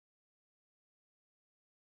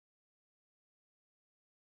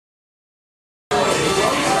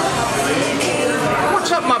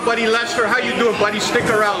buddy Lester. How you doing, buddy?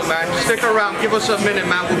 Stick around, man. Stick around. Give us a minute,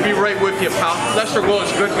 man. We'll be right with you, pal. Lester Gold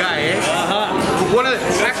is a good guy, eh? One of the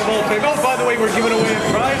Oh, by the way, we're giving away a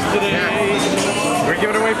prize today. We're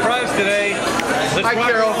giving away a prize today. Hi,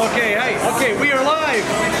 Carol. Okay, hey. Okay, we are live.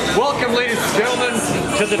 Welcome, ladies and gentlemen,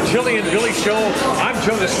 to the Tilley and Billy Show. I'm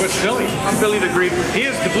Joe the Swiss Billy. I'm Billy the Greek. He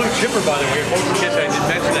is the blue chipper, by the way. Folks, in case I didn't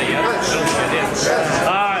mention that yet. I don't think I did.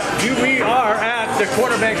 We are at the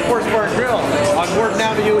Quarterback Sports Bar Grill on Warden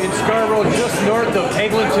Avenue in Scarborough, just north of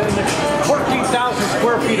Eglinton. 14,000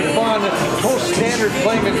 square feet of fun, most standard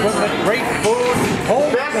playing equipment, great food, home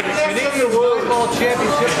to the Canadian Volleyball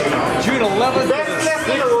Championship, June 11th to the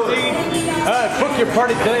 16th. Book your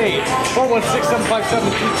party today,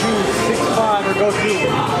 416-757-2265, or go to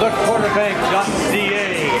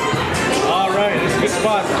thequarterbank.ca. All right, it's a good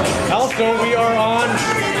spot. Also, we are on...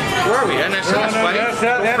 Where are we? NSS, buddy.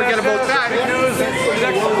 Don't forget about that. Good news,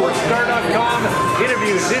 nextsportstar.com,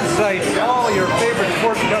 interviews, insights, all your favorite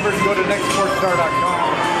sports coverage. Go to nextsportstar.com,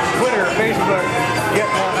 Twitter, Facebook,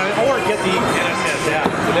 or get the NSS app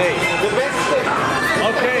today.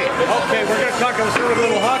 Okay, we're going to talk a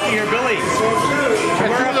little hockey here, Billy.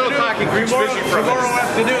 Tomorrow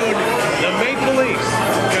afternoon, the Maple Leafs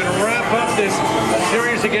can wrap up this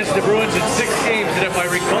series against the Bruins in 6 games, and if I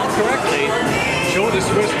recall correctly, Joe the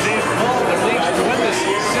Swiss Dave called the Leafs to win this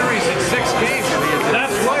series in 6 games.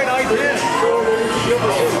 That's right, I did.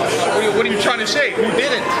 What are you trying to say? Who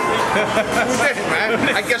didn't? Who didn't, man?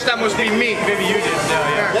 I guess that must be me. Maybe you didn't.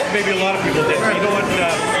 Maybe a lot of people didn't. You know what?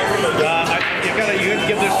 You got to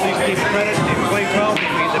give these teams credit. They played well. They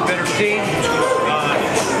beat the better team.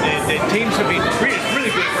 The teams have been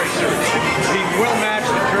really good race series. They've been well matched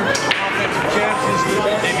in terms of offensive chances.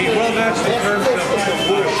 They've been well matched in terms of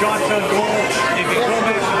shots on goal. They've been well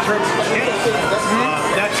matched in terms of hits.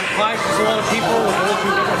 That surprises a lot of people. Those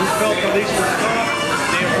who felt the Leafs were tough.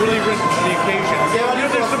 They have really risen to the occasion. You know,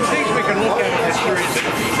 there's some things we can look at in this series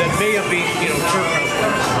that may have been, turnaround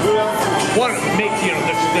points. One, make, the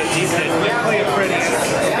play of Freddie.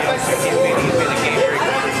 He's made the game very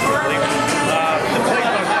good. The play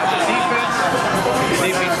on the defense,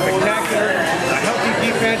 they've been spectacular. A healthy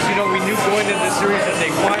defense, we knew going into the series that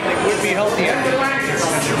they finally would be healthy. And they're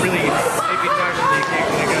really maybe times for the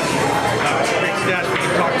occasion, I guess. Great stats we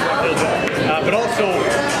can talk about a little bit. But also,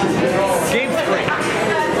 game 3.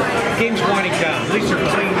 Game's winding down. Leafs are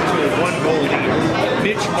clinging to a 1-goal lead.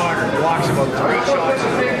 Mitch Marner blocks about 3 shots.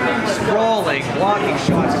 Sprawling, blocking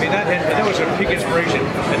shots. I mean, that was a big inspiration.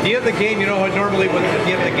 At the end of the game, normally at the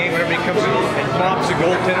end of the game, when everybody comes in and mobs the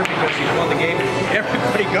goaltender because he's won the game,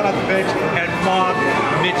 everybody got off the bench and mobbed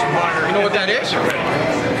Mitch Marner. You know what that is?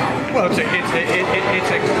 Well, it's a.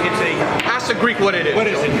 Ask the Greek what it is. What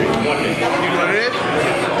is it, Greek? You know what it is?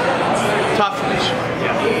 Toughness.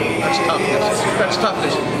 Yeah. That's toughness. That's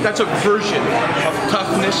toughness. That's a version of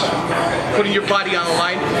toughness. Putting your body on the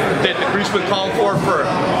line that the Greeks been calling for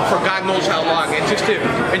God knows how long. And just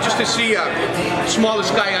to see a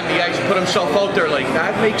smallest guy on the ice put himself out there like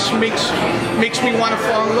that makes me want to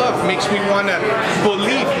fall in love. Makes me want to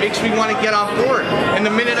believe. Makes me want to get on board. And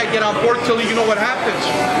the minute I get on board, Tilly, you know what happens?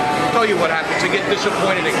 I'll tell you what happens. I get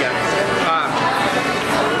disappointed again.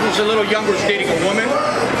 There's a little younger who's dating a woman,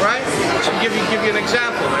 right? So give you an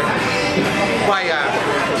example. By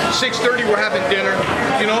 6:30 we're having dinner,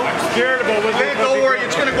 I'm scared about what don't worry,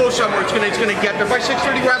 it's gonna go somewhere. It's gonna get there. By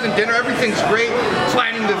 6:30 we're having dinner. Everything's great.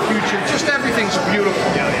 Planning the future. Just everything's beautiful.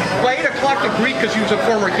 By 8 o'clock, the Greek, because he was a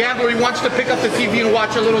former gambler, he wants to pick up the TV and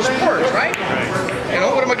watch a little sports, right?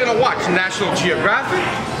 What am I gonna watch? National Geographic.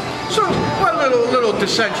 So a little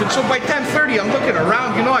dissension. So by 10:30, I'm looking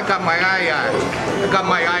around. I got my eye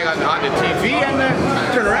on the TV, and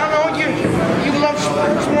turn around. Oh, you love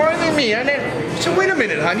sports more than me. And then so wait a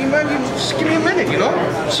minute, honey, man, just give me a minute,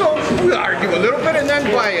 So we argue a little bit, and then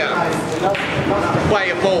by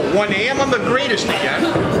about 1 a.m. I'm the greatest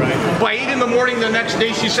again. By 8 in the morning the next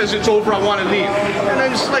day, she says it's over. I want to leave. And I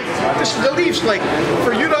was like, this is the Leafs. Like,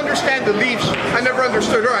 for you to understand the Leafs, I never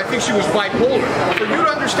understood her. I think she was bipolar. For you to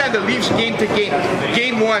understand the Leafs game to game.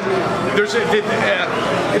 Game 1,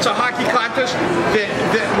 it's a hockey contest that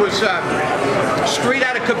was straight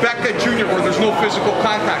out of Quebec Junior, where there's no physical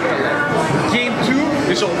contact. Game 2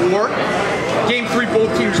 is a war. Game 3,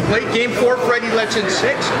 both teams play. Game 4, Freddie lets in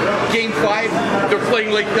 6. Game 5, they're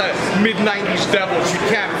playing like the mid-90s Devils. You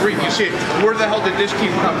can't breathe. You see, where the hell did this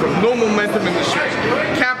team come from? No momentum in the series.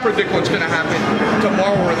 Can't predict what's going to happen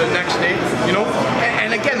tomorrow or the next day.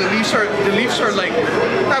 And again, the Leafs are like,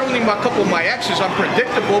 not only a couple of my exes,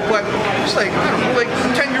 unpredictable, but it's like, I don't know, like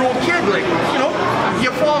a 10-year-old kid, like,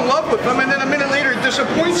 you fall in love with them, and then a minute later it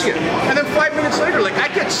disappoints you. And then 5 minutes later, like, I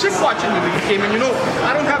get get sick watching the Leaf game, and you know,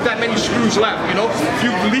 I don't have that many screws left, you know?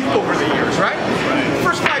 You've leaked over the years, right?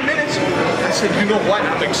 First 5 minutes, I said, you know what,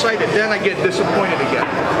 I'm excited. Then I get disappointed again.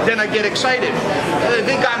 Then I get excited.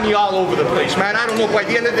 They got me all over the place, man. I don't know, by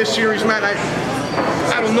the end of this series, man,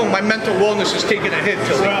 I don't know, my mental wellness is taking a hit.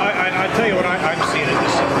 Well, I tell you what I'm seeing in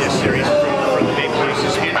this series from the Maple Leafs.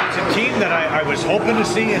 It's a team that I was hoping to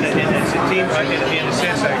see, and it's a team, in a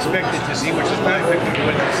sense, I expected to see, which is why I picked them to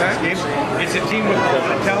win this game. It's a team with a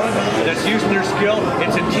lot of talent that's using their skill.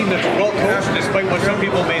 It's a team that's well coached, despite what some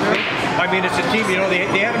people may think. I mean, it's a team, you know, they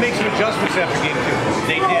had to make some adjustments after game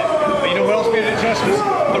 2. They did. But you know who else made adjustments?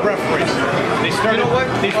 The referees. They started,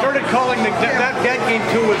 they started calling that game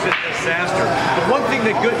 2 was a disaster. But one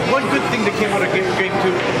good thing that came out of game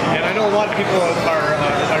 2, and I know a lot of people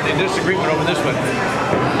are in disagreement over this one.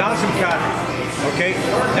 Nazem Kadri. Okay,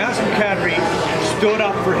 Nazem Kadri stood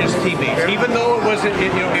up for his teammates, even though it wasn't, you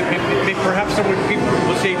know, perhaps some people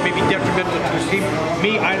will say maybe detrimental to his team.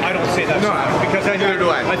 Me, I don't say that, no, because I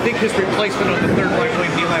think his replacement on the third line, William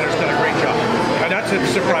Nylander's done a great job, and that's a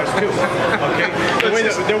surprise too. Okay, the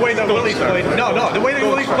way that Willie's played. No, the way that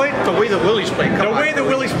Willie's played. The way that Willie's played. The way that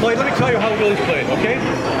Willie's played. Let me tell you how Willie's played. Okay,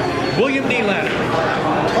 William Nylander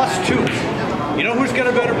 +2. You know who's got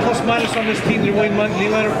a better plus minus on this team than William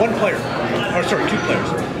Nylander? One player. Or sorry, 2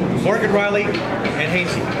 players. Morgan Riley and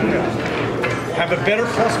Hainsey have a better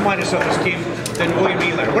plus minus on this team than William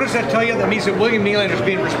Nylander. What does that tell you? That means that William Nylander is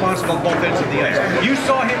being responsible on both ends of the ice. You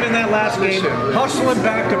saw him in that last game, hustling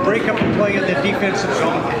back to break up and play in the defensive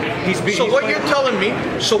zone. So what you're telling me,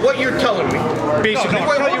 basically,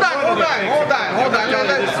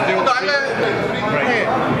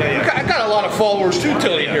 I got a lot of followers too,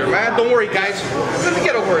 Tilley, here, man. Don't worry, guys. Let me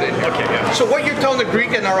get a word in. Okay, yeah. So what you're telling the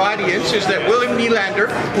Greek and our audience is that William Nylander,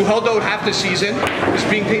 who held out half the season, is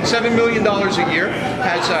being paid $7 million a year,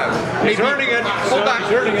 has maybe... He's earning it.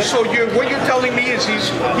 So what you're telling me is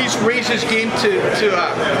he's raised his game to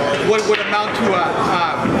what would amount to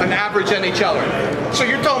an average NHLer. So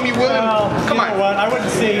you're telling me, William, come on. You know what? I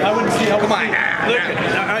wouldn't say. Come on. Look,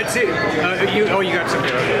 I'd say, you got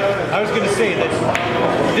something. I was going to say that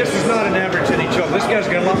This is not an average NHL. This guy's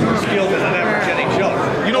got a lot more skill than an average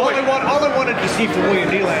NHL. You know, all I wanted to see from William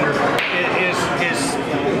Nylander is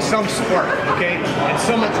some spark, okay, and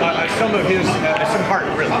some of his some heart,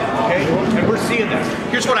 really, okay. And we're seeing that.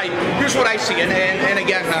 Here's what I see, and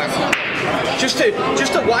again, just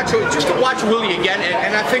to watch Willie again,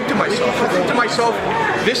 and I think to myself,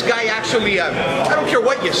 this guy actually, I don't care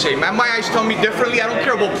what you say, man. My eyes tell me differently. I don't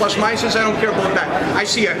care about plus minuses. I don't care about that. I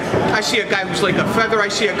see a guy who's like a feather. I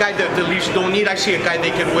see a guy that the Leafs don't need. I see a guy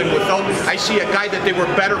they can win without. I see a guy that they were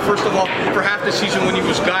better, first of all, for half the season when he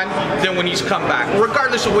was gone than when he's come back.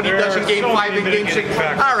 Regardless of what he does in Game 5 and Game 6.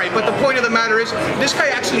 All right, but the point of the matter is, this guy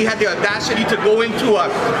actually had the audacity to go into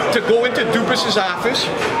Dubas's office,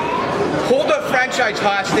 hold a franchise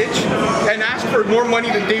hostage, and ask for more money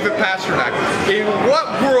than David Pastrnak. In what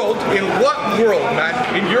world, man?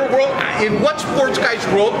 In your world, in what sports guy's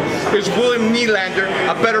world is William Nylander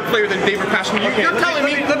a better player than David Pastrnak? You're telling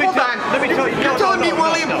me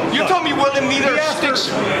William Nylander sticks.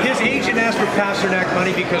 His agent asked for Pastrnak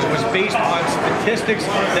money because it was based on statistics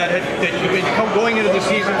that had going into the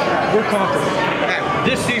season were comparable.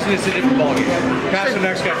 This season is a different ballgame.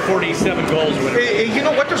 Pasternak's got 47 goals. You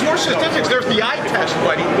know what? There's more statistics. There's the eye test,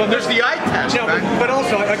 buddy. Well, there's the eye test. No, but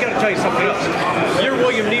also, I got to tell you something else. You're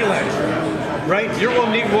William Nylander, right? You're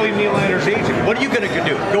William Nylander's agent. What are you going to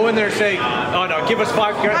do? Go in there and say, "Oh no, give us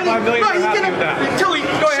 $5 million. We're happy with that." Tilley,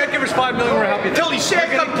 go ahead, give us $5 million. We're happy with that. Tilley, say I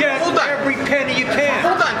come. Hold on. Every penny you can.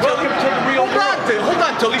 Hold on, Tilley. Welcome to the real world. Hold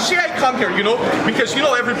on, Tilley. Say I come here, you know, because you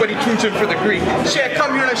know everybody tunes in for the Greek. Say I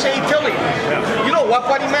come here and I say, "Hey, Tilley, you know what,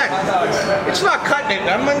 buddy, man? It's not cutting it.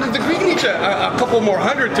 I mean, the Greek needs a couple more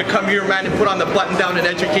hundred to come here, man, and put on the button down and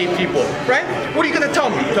educate people, right? What are you going to tell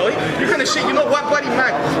me, Tilley? You're going to say, you know what, buddy,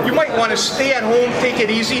 man? You might want to stay at home, take it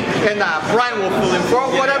easy, and Brian will fill in for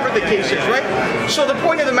whatever the case is, right? So the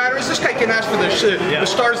point of the matter is, this guy can ask for the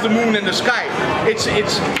stars, the moon, and the sky. It's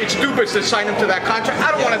Dubas that signed him to that contract.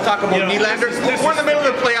 I don't want to talk about Nylander. We're in the middle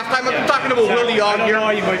of the playoff time. I'm talking about Willie all year.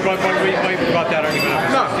 I don't know. You might brought that argument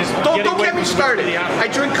up. No, don't get me started. I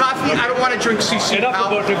drink coffee. I don't want to drink CC.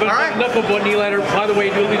 Enough about Nylander. By the way,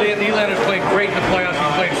 Nylander's playing great in the playoffs.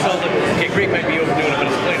 He's playing solid. Okay, great might be overdoing it, but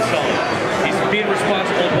he's playing solid. He's being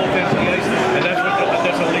responsible on both ends of the ice, and that's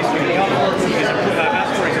at least we can count for. He's a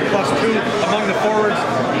 +2 among the forwards.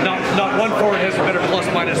 Not one forward has a better plus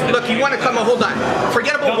minus. Look, you want to come? Hold on.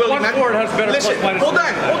 Forget about Willie man. Ford has better Listen, plus minus. hold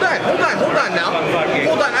on now.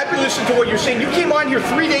 Hold on, I've been listening to what you're saying. You came on here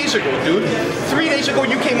 3 days ago, dude. 3 days ago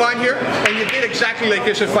you came on here and you did exactly like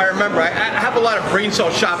this, if I remember. I have a lot of brain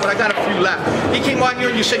cell shot, but I got a few left. You came on here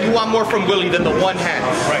and you said you want more from Willie than the one hand.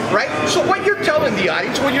 Right? So what you're telling the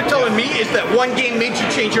audience, what you're telling me is that one game made you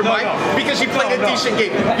change your mind because he played a decent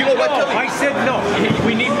game. You know what, Tilley? I said no.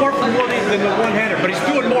 We need more from Willie than the one-hander, but he's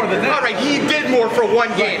doing more than that. All right, he did more for one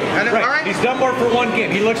game. Right. All right? He's done more for one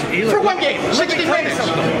game. He looks for one game, 60 minutes.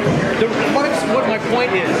 What my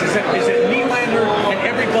point is that Nylander and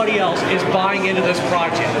everybody else is buying into this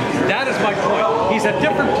project. That is my point. He's a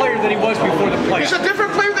different player than he was before the playoffs. He's a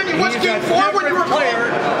different player than he was game 4 when you were calling him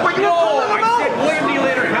out. I said William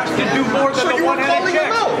Nylander has to do more than the one-handed check.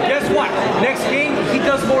 Guess what? Next game, he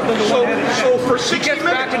does more than the one-handed check. So for 60 he gets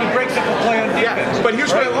minutes. back and he breaks up the play on defense. Yeah, but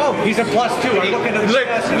here's what he's a +2. I'm looking at Look,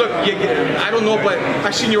 I don't know, but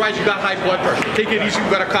I see in your eyes you got high blood pressure. Take it easy, you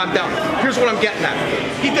gotta calm down. Here's what I'm getting at.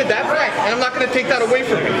 He did that right, and I'm not gonna take that away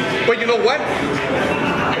from him. But you know what?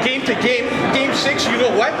 Game to game, game 6, you know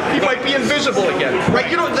what? He might be invisible again, right?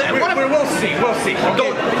 You know, we'll see. But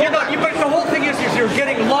the whole thing is you're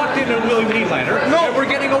getting locked into Willie Nylander. No, and we're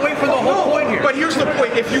getting away from the whole point here. But here's the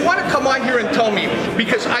point: if you want to come on here and tell me,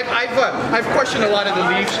 because I've questioned a lot of the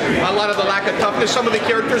Leafs, a lot of the lack of toughness, some of the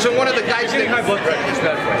characters, and one of the guys that high blood pressure just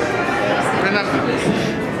that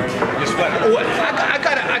way.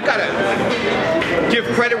 I gotta give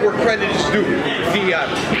credit where credit is due. The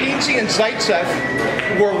Hainsey and Zaitsev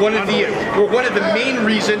were one of the main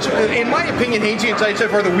reasons. In my opinion, Hainsey and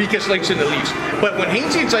Zaitsev are the weakest links in the Leafs. But when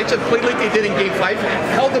Hainsey and Zaitsev played like they did in Game 5,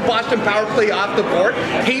 held the Boston power play off the board,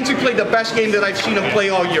 Hainsey played the best game that I've seen him play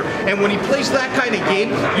all year. And when he plays that kind of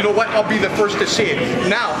game, you know what? I'll be the first to say it.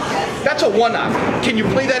 Now, that's a one-off. Can you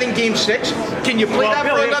play that in Game 6? Can you play that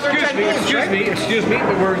for another 10 games? Excuse me,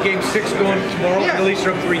 but we're in Game 6 going tomorrow. Yeah. The Leafs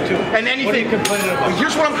are up 3-2. And anything. What are you complaining about?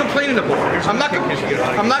 Here's what I'm complaining about. I'm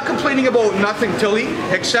not complaining about nothing, Tilley,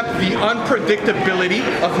 except the unpredictability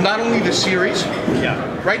of not only the series. Yeah.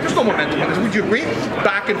 Right? There's no momentum in this. Would you agree?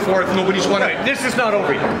 Back and forth. Nobody's won. Right. This is not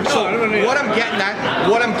over yet. So what I'm getting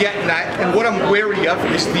at, and what I'm wary of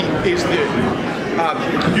is the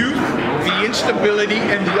youth, the instability,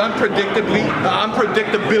 and the unpredictability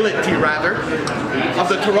of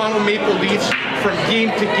the Toronto Maple Leafs from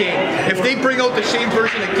game to game. If they bring out the same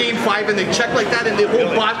version of Game 5 and they check like that and they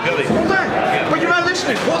hold Boston, hold on. But you're not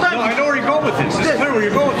listening. Hold on. No, I know where you're going with this. It's clear where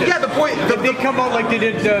you're going with this. Yeah, the point. They come out like they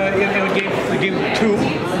did in game 2.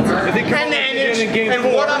 And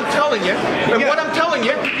what I'm telling you,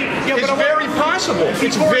 is very possible.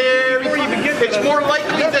 It's more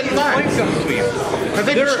likely than not. Have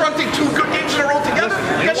they been constructing 2 good games in a row together?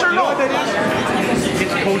 Yes or no?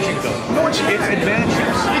 It's coaching though. No, it's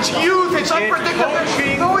matchups. It's youth. It's unpredictable.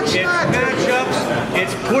 No, it's not. Matchups.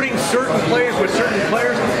 It's putting certain players with certain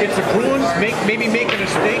players. It's the Bruins maybe make a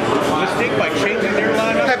mistake by changing their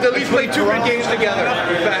lineup. Have the Leafs played 2 good games together?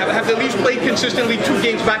 Have the Leafs played consistently 2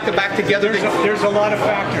 games back to back together? There's a lot of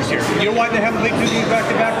factors here. You know why they haven't played 2 games back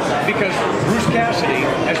to back? Because Bruce Cassidy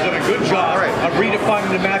has done a good job of redefining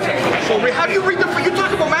the matchups. So how do you redefine? You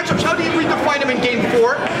talk about matchups. How do you redefine them in Game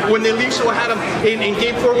 4 when the Leafs had them in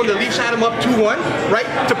Game 4 when the Leafs had them up 2-1, right?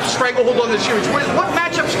 To stranglehold on the series. What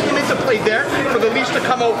matchups came into play there for the Leafs to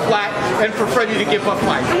come out flat and for Freddie to give up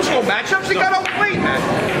 5? There was no matchups. They got outplayed, man.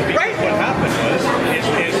 Right? What happened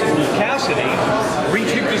is Cassidy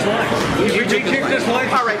rejigged his line. He rejigged his line.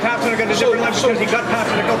 All right. Pasternak got a different line because he got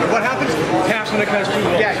Pasternak over. What happens? Pasternak has 2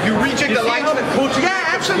 goals. Yeah, you rejig the lines.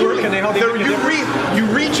 Yeah, absolutely. You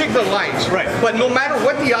rejig the lines. Right. But no matter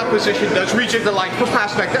what the opposition does, rejig the lines. Put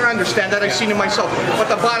Pasternak there. I understand that. I've seen it myself. But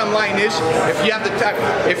the bottom line is, if you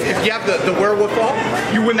have the wherewithal,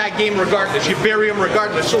 you win that game regardless. You bury them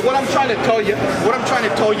regardless. So what I'm trying to tell you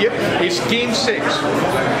is Game 6.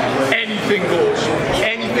 Anything goes.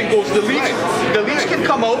 Anything goes. The Leafs can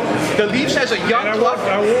come out. The Leafs has a young club.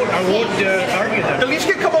 I won't argue that. The Leafs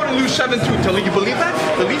can come out and lose 7-2. Tilley, you believe that?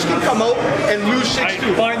 The Leafs can come out and lose 6-2.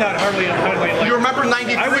 I find that hardly unlikely. You remember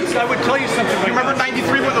 93? I would tell you something. You remember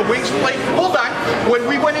 93 when the Wings played? Hold on. When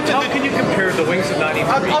we went into How can you compare the Wings of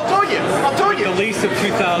 93? I'll tell you. The Leafs of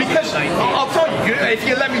 2019. Because I'll tell you. If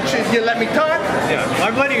you let me talk. Yeah,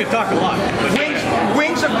 I'm letting you talk a lot.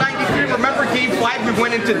 Wings of 93. Remember Game 5 right? We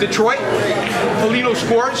went into Detroit. Foligno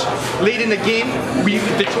scores late in the game.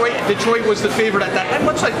 Detroit was the favorite at that time,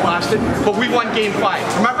 much like Boston, but we won Game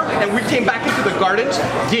 5. Remember? And we came back into the Gardens,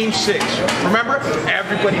 Game 6. Remember?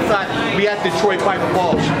 Everybody thought we had Detroit by the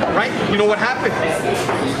balls, right? You know what happened?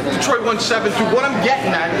 Detroit won 7-2. What I'm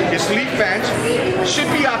getting at is Leaf fans should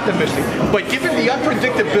be optimistic, but given the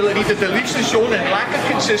unpredictability that the Leafs have shown and lack of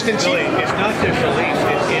consistency, it's not just the Leafs.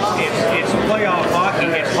 It's playoff hockey.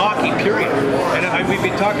 It's hockey, period. And we've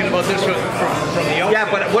been talking about this from the outset. Yeah,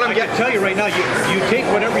 but what I'm getting, I can tell you right now, you take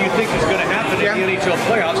whatever you think is going to happen in the NHL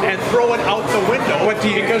playoffs and throw it out the window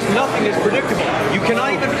because nothing is predictable. You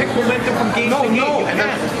cannot even pick momentum from game to game.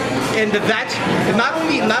 And that's not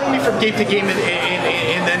only from game to game in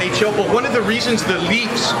the NHL, but one of the reasons the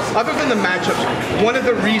Leafs, other than the matchups, one of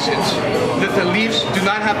the reasons that the Leafs do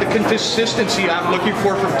not have the consistency I'm looking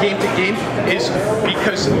for from game to game is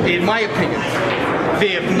because, in my opinion,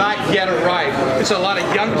 they have not yet arrived. It's a lot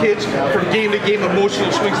of young kids from game to game,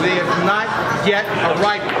 emotional swings. They have not yet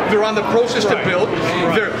arrived. They're on the process to build.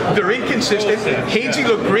 They're inconsistent. Hainsey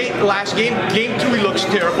looked great last game. Game 2 he looks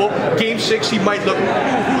terrible. Game 6 he might look,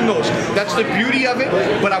 who knows? That's the beauty of it.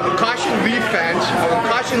 But I would caution Leaf fans.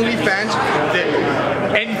 That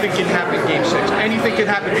anything can happen in Game 6. Anything can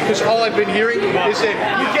happen because all I've been hearing is that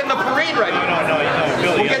you're getting the parade ready. No,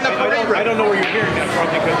 Billy. We're getting the parade ready. I don't know where you're hearing that from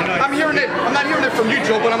because I'm hearing it. I'm not hearing it from you,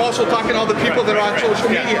 Joe, but I'm also talking to all the people that are on social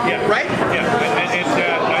media, right? Yeah,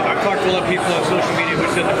 and I've talked to a lot of people on social media who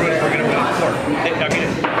said the Bruins were going to win in 4. I mean,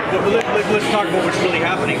 let's talk about what's really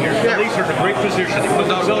happening here. The Leafs are in a great position. They put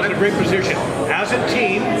themselves in a great position. As a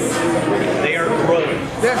team, they are growing.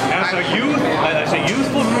 As a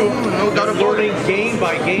youthful group, they're learning game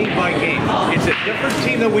by game by game. It's a different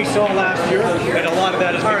team than we saw last year, and a lot of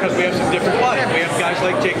that is because we have some different bodies. We have guys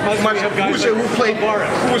like Jake Muzzin. We have guys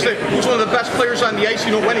who's one of the best players on the ice,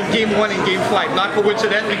 went in Game 1 and Game 5. Not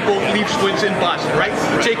coincidentally, both Leafs wins in Boston, right?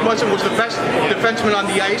 Jake Muzzin was the best defenseman on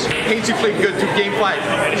the ice. Hainsey played good through Game 5.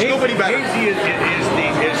 There's nobody better. Hainsey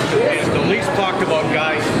is the least talked about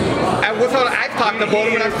guy. I've talked about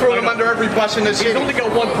him and I've thrown him under every bus in the city. He's only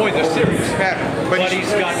got 1 point in the series, but he's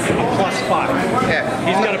got a +5. Yeah.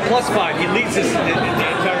 He's got a +5. He leads this in the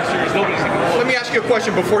entire series. Nobody's going to. Let me ask you a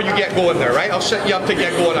question before you get going there, right? I'll set you up to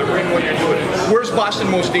get going. I'm reading what you're doing. Where's Boston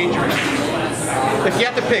most dangerous? If you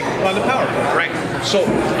had to pick. On the power play. Right. So,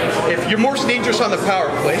 if you're most dangerous on the power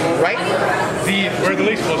play, right? We're the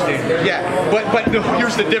least most dangerous. Yeah, but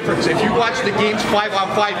here's the difference. If you watch the games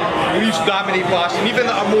 5-on-5, Leafs dominate Boston. Even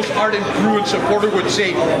our most ardent Bruins supporter would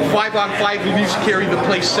say 5-on-5, the Leafs carry the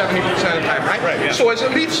place 70% of the time, right? Yeah. So as a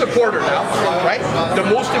Leafs supporter now, right, the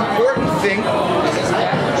most important thing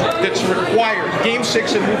that's required, Game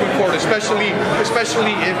 6 and moving forward, especially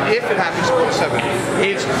if it happens to go to 7,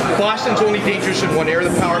 is Boston's only dangerous in one area,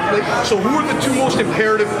 the power play. So who are the two most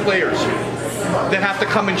imperative players that have to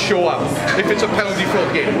come and show up if it's a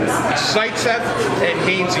penalty-filled game? Zaitsev and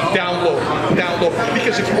Hainsey down low.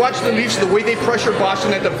 Because if you watch the Leafs, the way they pressure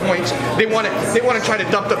Boston at the points, they want to try to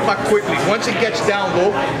dump the puck quickly. Once it gets down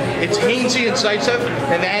low, it's Hainsey and Zaitsev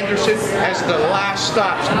and Anderson as the last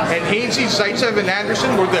stops. And Hainsey, Zaitsev, and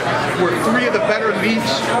Anderson were 3 of the better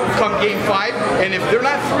Leafs come Game 5. And if they're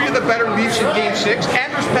not 3 of the better Leafs in Game 6,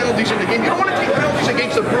 and there's penalties in the game, you don't want to take penalties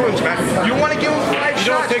against the Bruins, man. You don't want to give them 5 shots.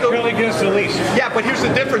 You don't take penalties against the Leafs. Yeah, but here's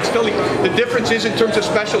the difference, Tilley. The difference is in terms of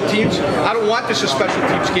special teams. I don't want this a special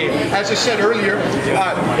teams game. As I said earlier,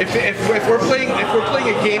 if we're playing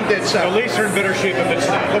a game that's the Leafs are in better shape if it's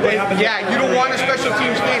not. You don't want a special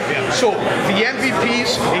teams game. So the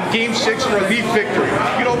MVPs in Game 6 for a Leaf victory.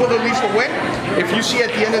 You know what the Leafs will win? If you see at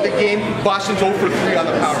the end of the game, Boston's 0 for 3 on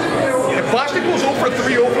the power play. If Boston goes 0 for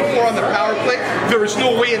 3, 0 for 4 on the power play, there is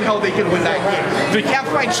no way in hell they can win that game. They can't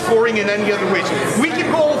find scoring in any other ways. We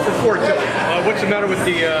can go 0 for 4 too. What's the matter with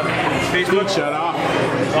the Facebook? Shut off.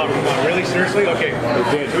 Oh, come on, really? Seriously? Okay.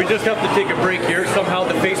 So we just have to take a break here. Somehow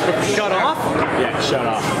the Facebook shut off? Yeah, shut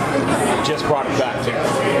off. Just brought it back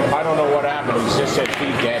to. I don't know what happened. It just said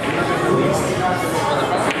feed dead.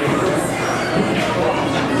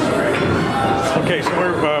 Okay,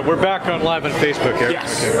 so we're back on live on Facebook here.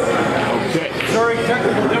 Yes. Okay. Sorry,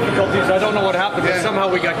 technical difficulties. I don't know what happened, but somehow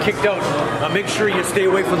we got kicked out. Make sure you stay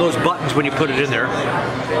away from those buttons when you put it in there.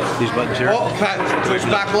 These buttons here. Oh, Pat, it's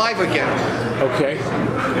back live again. Okay.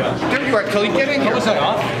 There you are, Tilley. Get in here. How was that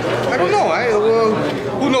off? I don't know.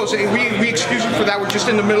 Who knows? We excuse you for that. We're just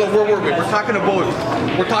in the middle of World War II. We're talking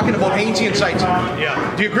about Hainsey and Zaitsev. Yeah.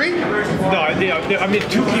 Do you agree? No, I mean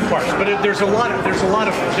 2 key parts, but there's so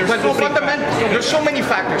many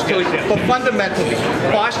factors, Tilley. But fundamentally,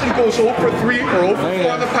 Boston goes 0 for 3 or 0 for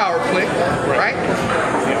 4 on the power play, right?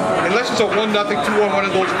 And unless it's a 1-0, 2-1, one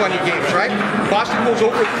of those funny games, right? Boston goes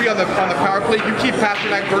over 3 on the power play. You keep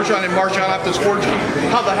Pasternak, Bergeron, and Marchand off the score sheet.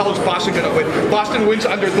 How the hell is Boston going to win? Boston wins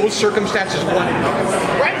under those circumstances 1-0,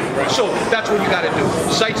 right? So that's what you got to do.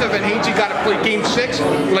 Zaitsev and Hainsey got to play Game 6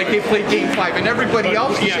 like they played Game 5, and everybody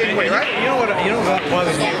else the same way, right? You know what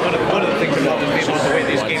bothers me? One of the things that bothers me about the way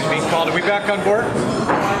these games being called. Are we back on board?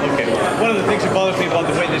 Okay. One of the things that bothers me about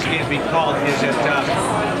the way this game is being called is that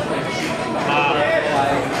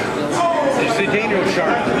it's the Daniel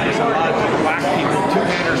Sharp is allowed to whack people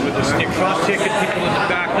two-handers with the stick, cross-checking people in the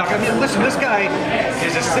back. Now, I mean, listen, this guy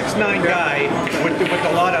is a 6'9" guy with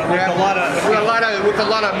a lot of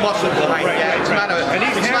muscle behind. Right, yeah, right, it's right.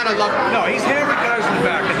 not a love. No, he's hammering guys in the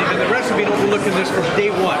back, and the rest have been overlooking this from day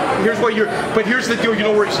one. But here's the deal. You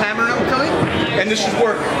know where he's hammering them, Tilley? And this is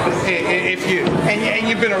where, if you and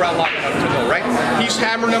you've been around long enough to know, right? He's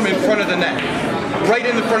hammering them in front of the net. Right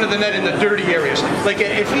in the front of the net in the dirty areas. Like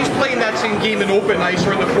if he's playing that same game in open ice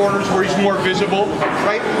or in the corners where he's more visible,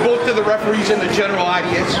 right? Both to the referees and the general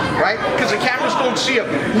audience, right? Because the cameras don't see him.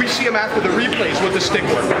 We see him after the replays with the stick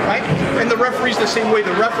work, right? And the referees the same way.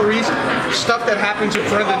 The referees, stuff that happens in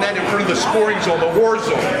front of the net, in front of the scoring zone, the war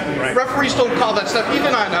zone. Right. Referees don't call that stuff.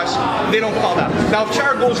 Even on us, they don't call that. Now if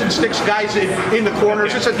Char goes and sticks guys in the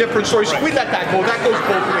corners, it's a different story. So we let that go. That goes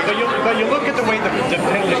both ways. But you look at the way the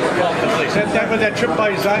penalties were called in place. That trip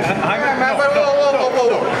by Zion.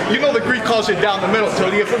 You know the Greek calls it down the middle,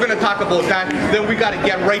 Tilley. If we're going to talk about that, then we got to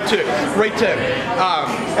get right to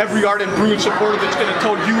every Ardent Bruins supporter that's going to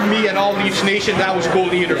tell you, me, and all Leafs Nation that was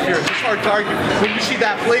goalie interference. It's hard to argue. When you see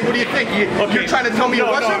that play, what do you think? You're trying to tell me it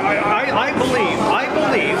wasn't? I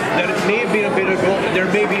believe that it may have been a bit of goal. There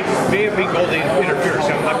may have been goalie interference.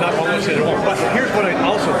 I'm not going to say it won't. But here's what I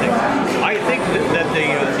also think. I think that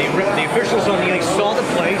the officials on the ice saw the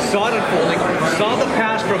play, saw it unfolding, saw the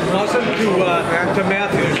pass from Muzzin to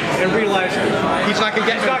Matthews, and realized he's not going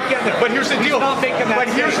to get there. But here's the deal. He's not making that. But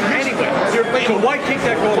here's anyway. So why take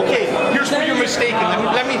that goal? Okay, here's where you're mistaken.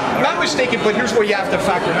 Let me not mistaken, but here's where you have to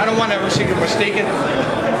factor in. I don't want to ever say you're mistaken.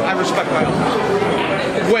 I respect my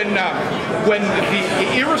elders. When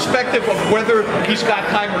irrespective of whether he's got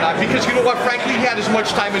time or not, because you know what, frankly, he had as much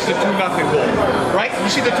time as the 2-0 goal, right? You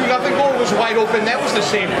see the 2-0 goal was wide open. That was the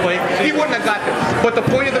same play. He wouldn't have got there. But the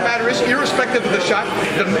point of the matter is, irrespective of the shot,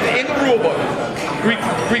 in the rule book, Greek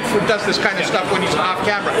does this kind of stuff when he's off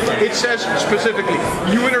camera. It says specifically,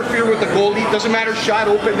 you interfere with the goalie, doesn't matter, shot,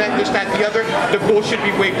 open, that, this, that, the other, the goal should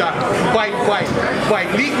be waived off. By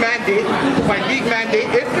league mandate,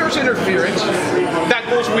 if there's interference, that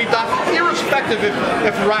goal's waived off, irrespective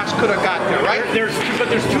if Ross could have got there, right? But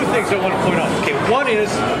there's two things I want to point out. Okay, one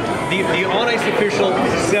is the on-ice official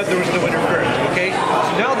said there was no interference. Okay,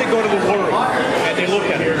 so now they go to the war room and they look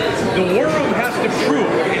at it. The war room has to prove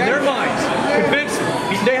in their minds,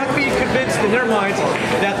 they have to be convinced in their minds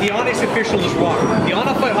that the on-ice official is wrong. The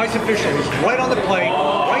on-ice official is right on the play,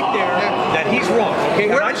 right there, that he's wrong. Okay,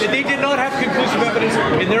 they did not have conclusive evidence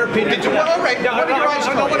in their opinion. All right. Now, I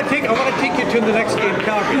want to take you to the next game,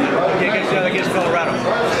 Calgary, against Colorado.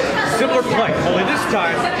 Similar play. Only this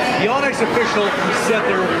time, the on-ice official said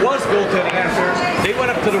there was goaltending interference. They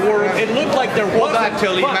went up to the war room. It looked like there wasn't.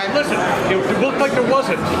 Tilley, but man. listen, it looked like there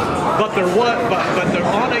wasn't. But there was. But the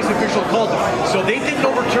on-ice official called it. So they didn't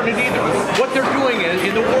overturn it either. What they're doing is,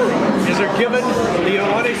 in the war room is they're giving the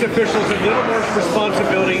on-ice officials a little more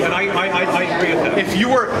responsibility, and I agree with that.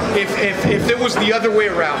 If it was the other way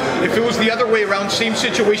around, same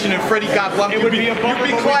situation, and Freddie got bumped, you'd be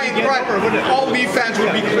crying. All Leaf fans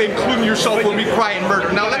would be, including yourself, would be crying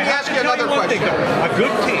murder. Now let me ask you another question.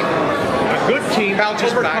 A good team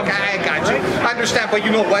bounces back. I got you. I understand, but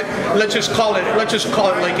you know what? Let's just call it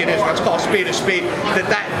like it is. Let's call a spade a spade.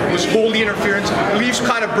 That was goalie interference. Leafs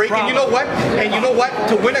caught a break, and you know what?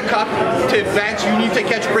 To win a cup, to advance, you need to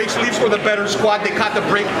catch breaks. Leafs were the better squad. They caught the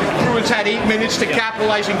break. Bruins had 8 minutes to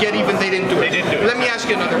capitalize and get even. They didn't do it. Let me ask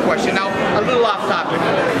you another question. Now, a little off topic.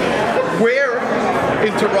 Where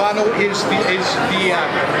in Toronto is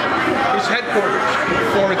headquarters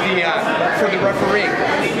for the refereeing,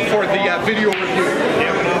 for the video review?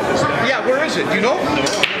 Yeah, where is it? Do you know?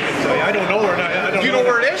 I don't know where. Do you know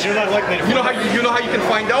where it is? You're not likely to. You know how you can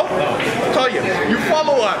find out? No. I'll tell you. You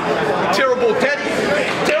follow Terrible Teddy.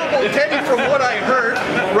 Terrible Teddy, from what I heard,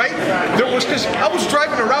 right? Because I was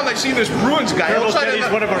driving around, I seen this Bruins guy outside. Teddy's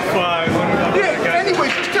one of our five. Yeah.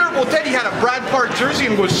 Anyways, this Terrible Teddy had a Brad Park jersey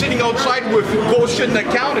and was sitting outside with goals shouldn't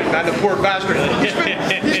have counted. Man, the poor bastard. He's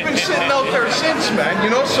been sitting out there since, man. You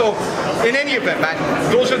know. So, in any event, man,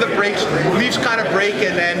 those are the breaks. Leafs got a break,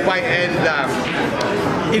 and then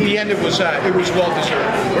in the end, it was well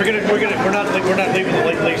deserved. We're not leaving the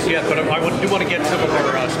Leafs yet, but I do want to get some of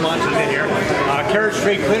our sponsors in here. Carriage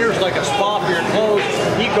Straight Cleaners, like a spa for your clothes,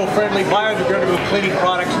 eco-friendly, biodegradable cleaning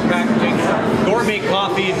products and packaging, gourmet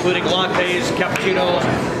coffee, including lattes, cappuccinos,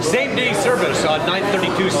 same-day service on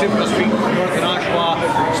 932 Simcoe Street, North in Oshawa.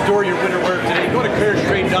 Store your winter wear today. Go to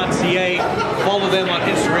carriagestraight.ca. Follow them on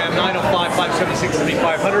Instagram,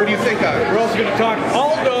 905-576-7500. What do you think of it? We're also going to talk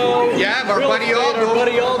Aldo. Yeah, our buddy Aldo. Our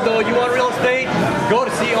buddy Aldo. You want real estate? Go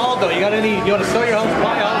to see Aldo. You want to sell your house,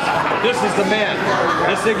 buy a house? This is the man.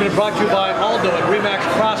 This segment is brought to you by Aldo at Remax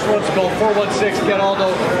Crossroads. Call 416. Get Aldo.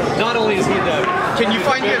 Not only is he the Can you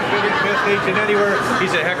find him? best agent anywhere,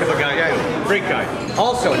 he's a heck of a guy. Yeah. Great guy.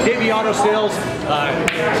 Also, Davey Auto Sales,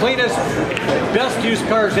 cleanest, best used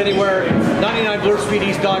cars anywhere. 99 Bloor Street,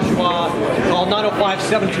 East Oshawa. Call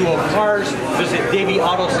 905-720-CARS. Visit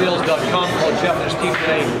DaveyAutoSales.com. Call Jeff and his team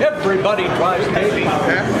today. Everybody drives Davey.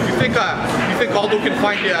 Yeah. You think Aldo can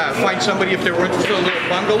find somebody if they were interested in a little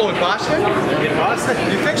bungalow in Boston? In Boston?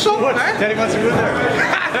 You think so? What? Huh? Teddy wants to move there.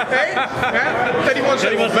 Hey? Yeah? Teddy wants to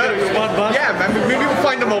move better. Yeah, man. Maybe we'll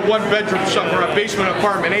find him a one-bedroom somewhere, a basement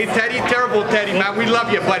apartment. Hey, Teddy, terrible Teddy, man. We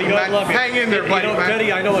love you, buddy, man. Hang in there, buddy, man.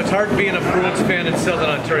 Teddy, I know it's hard being a Bruins fan in Southern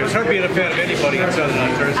Ontario. It's hard being a fan of anybody in Southern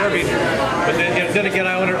Ontario. It's hard being, but then again,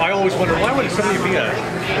 I always wonder, why would somebody be a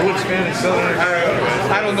Bruins fan in Southern Ontario?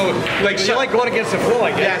 I don't know. Like, you like going against the flow,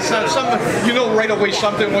 I guess. Yeah, right away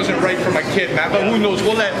something wasn't right for my kid, man. But who knows?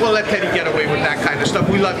 We'll let Teddy get away with that kind of stuff.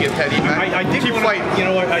 We love you, Teddy, man. I did keep fighting. You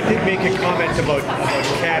know, I did make a comment about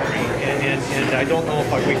Kadri, and I don't know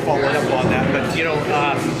if we followed up on that, but you know,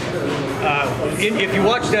 if you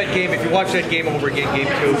watch that game over again, game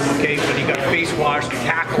 2, okay, when he got face washed,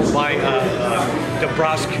 tackled by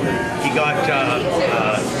DeBrusk, he got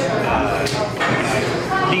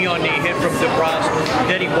knee on knee hit from DeBrusk.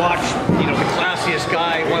 Then he watched, you know, the classiest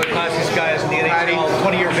guy, one of the classiest guys in the NHL,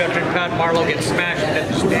 20-year veteran Pat Marleau get smashed at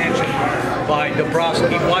the stanchion by DeBrusk.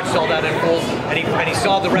 He watched all that unfold, and he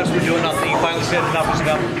saw the refs were doing nothing. He finally said enough is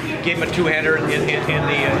enough. Gave him a two-hander in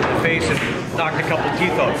the face and knocked a couple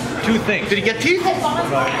teeth out. Two things. Did he get teeth?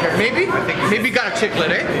 Maybe. Maybe he got a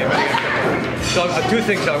chiclet, eh? So two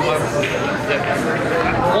things I want.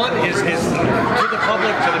 One is to the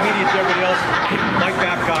public, to the media, to everybody else. Mike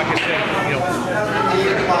Babcock has said, you know,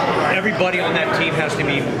 everybody on that team has to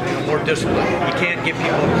be more disciplined. You can't give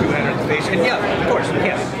people a two-hander in the face, and yeah, of course you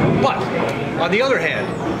can. But on the other hand,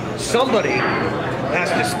 somebody has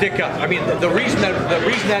to stick up. I mean, the reason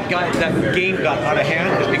that game got out of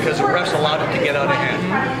hand is because the refs allowed it to get out of hand.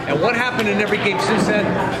 And what happened in every game since then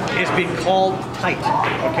is being called tight.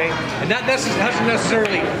 Okay, and that hasn't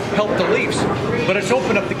necessarily helped the Leafs, but it's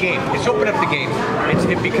opened up the game. It's opened up the game.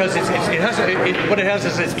 What it has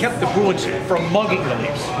is it's kept the Bruins from mugging the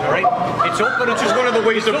Leafs. All right, it's opened up. Which is one of the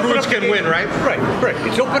ways the Bruins can win, right? Right.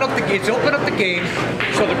 It's opened up the game,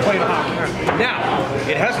 so they're playing hockey. Now,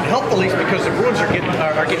 it hasn't helped the Leafs because the Bruins are getting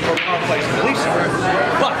more power plays than the Leafs are.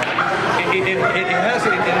 But it has,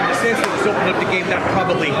 in the sense that it's opened up the game, that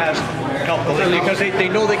probably has helped the Leafs because they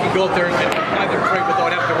know they can go out there and try their trade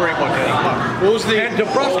without having to worry about getting puck. And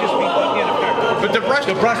DeBrusk has been ineffective. But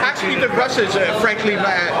DeBrusk is, frankly,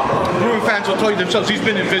 Bruin fans will tell you themselves, he's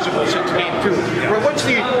been invisible since game 2. Well, what's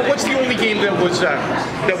the only game that was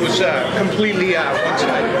completely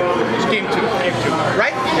one-sided? It was game 2.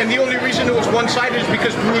 Right? And the only reason it was one-sided is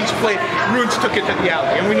because Bruins took it to the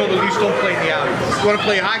alley, and we know the Leafs don't play in the alley. You want to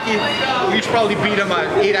play hockey, the Leafs probably beat them an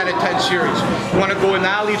 8 out of 10 series. You want to go in the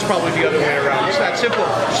alley, it's probably the other way around. It's that simple.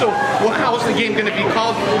 So, how is the game going to be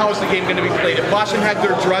called? How is the game going to be played? If Boston had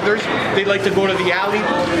their druthers, they'd like to go to the alley,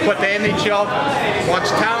 but the NHL wants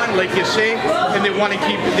talent, like you say, and they want to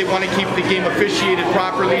keep the game officiated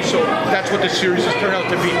properly. So that's what the series has turned out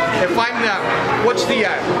to be. If I'm what's the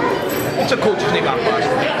coach's name out of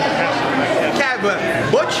Boston?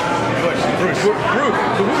 Butch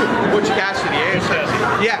Cassidy.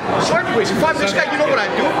 Yeah. So anyways, if I'm this guy, you know what I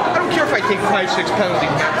do? I don't care if I take 5-6 penalties,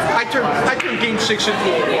 man. I turn game 6 into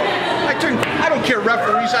a war. I don't care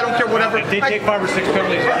referees. I don't care whatever. They take 5 or 6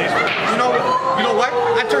 penalties at least. You know what?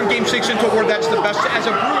 I turn game 6 into a war. That's the best. As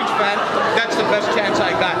a Bruins fan, that's the best chance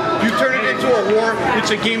I got. You turn it into a war.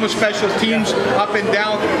 It's a game of special teams, up and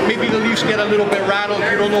down. Maybe the Leafs get a little bit rattled.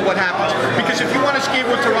 You don't know what happens. Because if you want to skate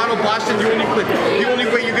with Toronto, Boston, the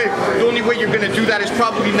only way you're going to do that is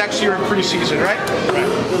probably next year in preseason, right?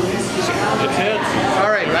 That's it. All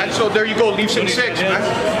right, man. So there you go. Leafs in 6, man.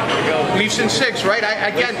 Leafs in 6, right?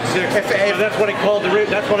 That's what I called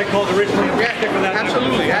originally. Yeah,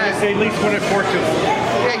 absolutely. I say Leafs win it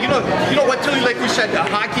 4-2. Yeah, you know what, Tilley, like we said,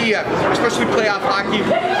 hockey, especially playoff hockey,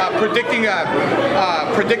 predicting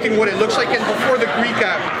what it looks like. And before the Greek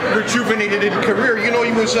rejuvenated his career, you know,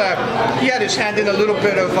 he had his hand in a little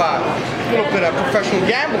bit of professional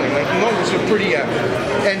gambling. Like, you know, it was a pretty.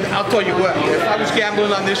 And I'll tell you what, if I was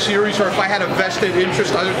gambling on this series, or if I had a vested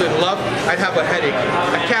interest other than love, I'd have a headache.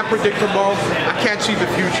 I can't predict tomorrow. I can't see the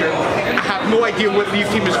future. I have no idea what Leaf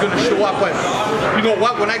team is going to show up. But you know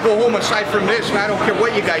what? When I go home, aside from this, and I don't care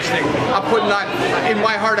what you guys think, I'm putting on. In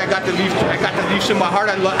my heart, I got the Leafs. I got the Leafs in my heart.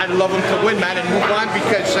 I'd love them to win, man, and move on.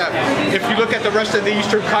 Because if you look at the rest of the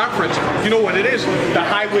Eastern Conference, you know what it is. The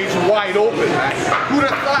highway's wide open, man. Who'd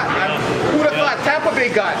have thought, man? Who'd have thought? Tampa Bay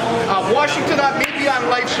got Washington maybe on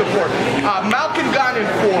life support. Malkin got in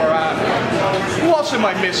 4. Who else am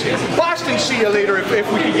I missing? Boston, see you later if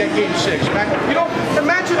we can get Game 6, man. You know,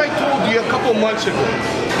 imagine I told you a couple months ago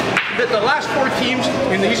that the last 4 teams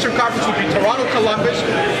in the Eastern Conference would be Toronto, Columbus,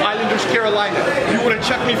 Islanders, Carolina. You would have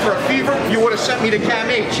checked me for a fever. You would have sent me to Cam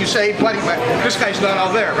H. You say, buddy, man, this guy's not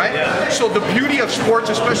all there, right? Yeah. So the beauty of sports,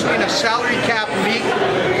 especially in a salary cap league,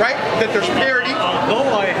 right, that there's parity. Though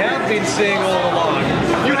I have been saying all along,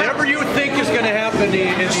 whatever you think is going to happen in the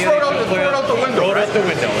NHL playoffs, throw it out the window. Throw it out the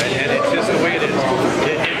window, and it's just the way it is.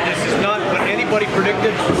 This is not what anybody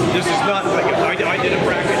predicted. This is not like I did a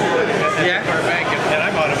bracket at our bank, and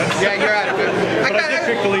I'm out of it. Yeah, you're out of it. But I did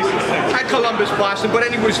pick the Leafs. I Columbus, Boston. But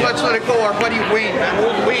anyways, let's let it go. Our buddy Wayne, man,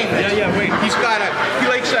 old Wayne. Yeah, Wayne. He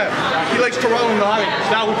likes Toronto and the Islanders.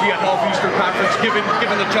 That would be a hell of Eastern Conference, given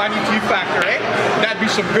the Johnny T factor, eh? That'd be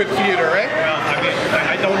some good theater, eh? Well, I mean,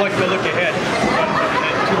 I don't like to look ahead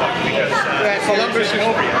too much because Columbus is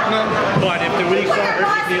over yet. No. But if the Leafs are,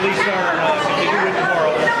 if they do win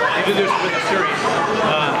tomorrow, they do this with the series,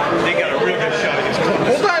 they got a real good shot against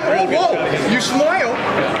Columbus. Hold on, whoa. You smile.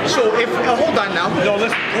 So if hold on now. No,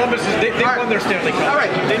 listen, Columbus they won their Stanley Cup. All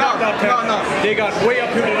right. They knocked out Tampa. No. They got way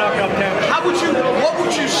up here to knock out Tampa. What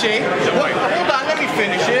would you say? Hold on, let me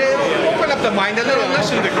finish it. Open up the mind a little.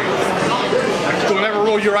 Listen to the Greek. Don't ever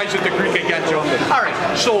roll your eyes at the Greek again, Joe. All right.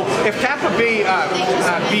 So if Tampa Bay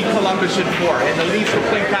beat Columbus in 4 and the Leafs were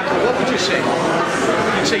playing Tampa, what would you say?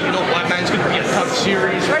 You'd say, you know what, man, it's going to be a tough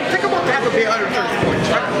series, right? Think about Tampa Bay 130 points,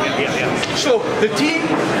 right? Yeah. So the team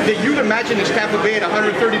that you'd imagine is Tampa Bay at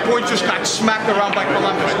 130 points just got smacked around by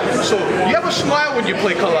Columbus. So you have a smile when you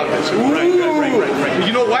play Columbus. Ooh. Right.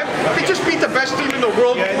 You know what? They just beat the best team in the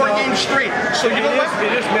world 4 games straight. So you know what?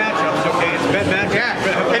 It is matchups, okay? It's bet matchups.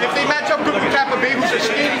 Yeah. And if they match up good with Tampa Bay, who's a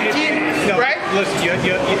skating team, right? Listen,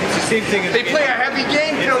 it's the same thing. They play a heavy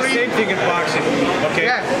game, Tilley. It's the same thing in boxing, okay?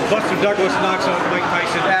 Yeah. Buster Douglas knocks out Mike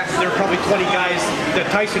Tyson. There are probably 20 guys that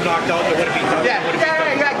Tyson knocked out that would have beat Douglas. Yeah,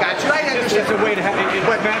 I got you. I understand. It's a way to have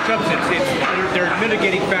but matchups. They're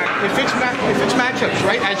mitigating factors. If it's matchups,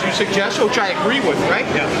 right, as you suggest, which I agree with, right?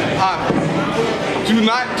 Yeah. Do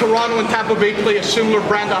not Toronto and Tampa Bay play a similar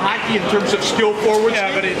brand of hockey in terms of skill forwards?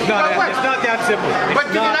 Yeah, but it's not that simple. But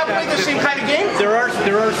do they not play the same kind of game? There are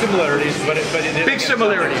similarities, but big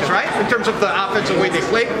similarities, right? In terms of the offensive way they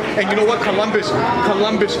play. And you know what? Columbus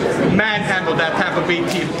manhandled that Tampa Bay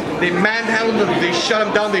team. They manhandled them. They shut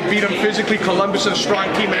them down. They beat them physically. Columbus is a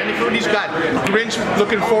strong team, and anybody's got grins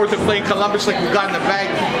looking forward to playing Columbus like we got in the bag.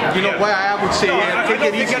 You know what? I would say take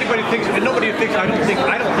it easy. Anybody thinks, and nobody thinks. I don't think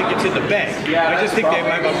it's in the bag. I just think they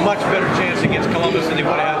have a much better chance against Columbus than they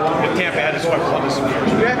would have if Tampa had to sweep Columbus.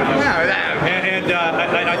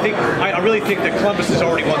 I really think that Columbus has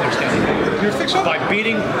already won their Stanley Cup. You think so? By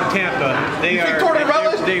beating Tampa, they you think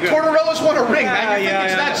Tortorella's won a ring?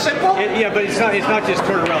 It's that simple? But it's not just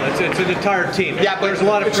Tortorella. It's an entire team. Yeah, but there's a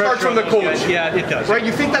lot of pressure. It starts from the coach. Yeah, it does. Right?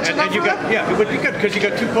 You think that's enough for that? Yeah, it would be good because you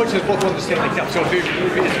got 2 coaches that both won the Stanley Cup. So it's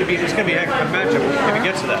going to be a heck of a matchup if it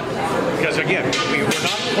gets to that. Because again, we're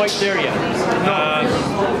not quite there yet.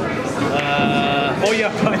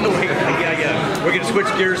 By the way, we're going to switch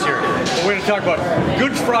gears here. We're going to talk about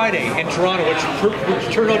Good Friday in Toronto, which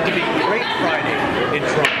turned out to be Great Friday in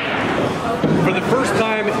Toronto. For the first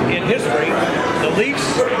time in history, the Leafs,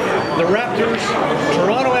 the Raptors,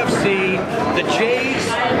 Toronto FC, the Jays,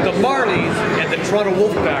 the Marlies, and the Toronto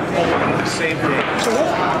Wolfpack opened on the same day. So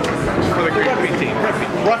for the rugby team.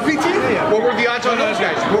 Rugby team? Yeah. What were the odds on those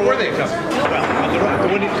guys? Where were they? Well,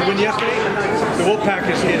 to win yesterday, the Wolfpack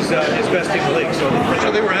is best in the league.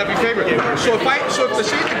 So they were heavy favorite. Yeah. So if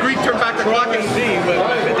the Greek turned back the clock and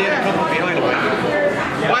but they had to come from behind them.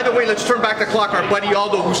 By the way, let's turn back the clock. Our buddy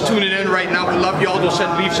Aldo, who's tuning in right now, we love you. Aldo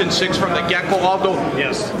said Leafs in 6 from the get-go. Aldo,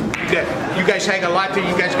 Yes. you guys hang a lot.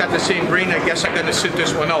 You guys got the same brain. I guess I'm gonna sit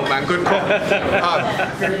this one out, man. Good call.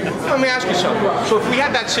 Let me ask you something. So if we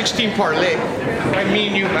had that 16 parlay, I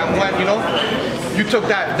mean you, man. What you know? You took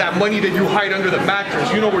that money that you hide under the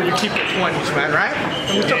mattress. You know where you keep the 20s, man, right?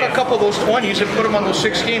 And we took a couple of those 20s and put them on those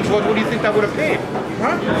 6 games. What do you think that would have paid?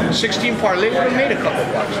 Huh? 16 parlay would have made a couple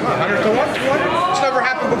bucks. 100 to 1, 200. It's never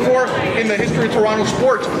happened before in the history of Toronto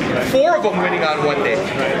sports. 4 of them winning on one day.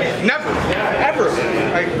 Never, ever.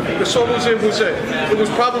 So it was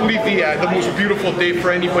probably the most beautiful day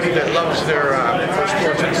for anybody that loves their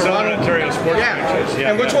sports in Toronto. Ontario sports.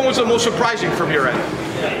 Yeah. And which one was the most surprising from your end?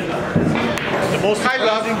 The most Hi,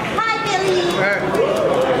 love. Hi, Billy.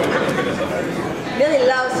 Billy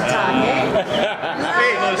loves to talk, eh?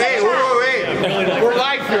 Hey, wait. We're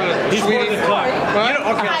live here. He's reading the clock. Huh?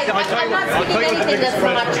 I'm not speaking anything that's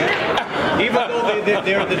not true. Even though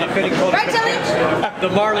they're the defending Golden Right, Tilley? the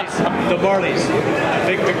Marlies,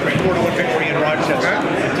 big victory, 4-1 victory in Rochester.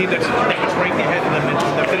 A team that's ranked ahead of them and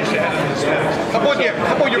they finished ahead of them in the standings. How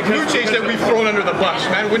about your Blue Jays that we've thrown under the bus,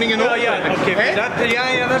 man? Winning in Oakland. Okay. Eh?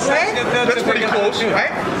 That's pretty close, right?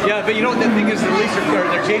 Yeah, but you know what the thing is, the Leafs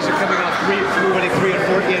their Jays are coming off winning 3 and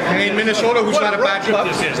 4 games. And in Minnesota, who's not a bad club.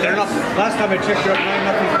 This is. They're not. Last time I checked, they're up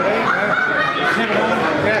 9-0 today.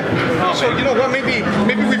 Yeah. So you know what? Maybe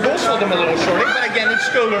we both sold them a little short. But again, it's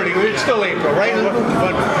still early. It's still April, right? One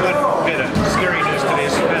bit of scary news today.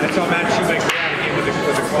 I saw Matt Shoemaker out again with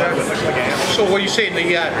the club. It looks like a hammer. So what are you saying?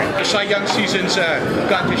 The Cy Young season's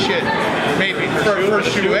gone to shit? Maybe.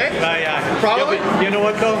 First shoe, eh? Probably. Yeah, but you know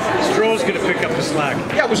what though? Stroh's going to pick up the slack.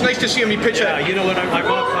 Yeah, it was nice to see him. He pitched. Yeah, you know what? I'm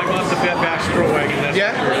off the back Stroh wagon.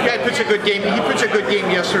 Yeah, he pitched a good game. He pitched a good game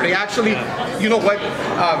yesterday. Actually, you know what?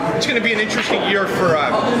 It's going to be an interesting year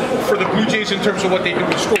for the Blue Jays in terms of what they do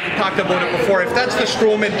with Stroh. We talked about it before. If that's the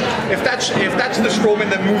Stroman, if that's the Stroman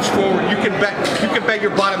that moves forward, you can bet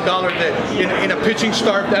your bottom dollar that in a pitching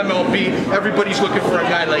start MLB, everybody's looking for a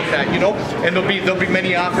guy like that, you know. And there'll be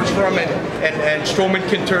many offers for him, and Stroman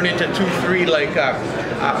can turn into 2-3 like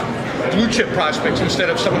blue chip prospects instead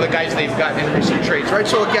of some of the guys they've gotten in recent trades, right?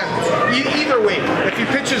 So again, either way, if he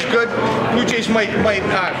pitches good, Blue Jays might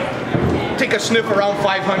take a sniff around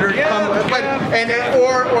 500. They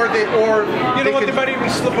might even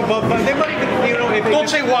slip above. They might even, you know, if don't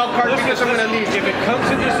say wild card because I'm going to leave. If it comes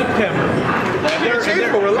into September, it's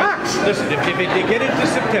April, relax. Listen, if they get into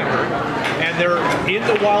September and they're in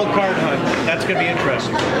the wild card hunt, that's going to be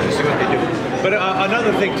interesting to see what they do. But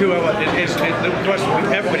another thing too is the question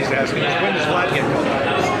everybody's asking is when does Vlad get called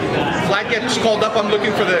up? Vlad gets called up. I'm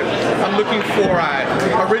looking for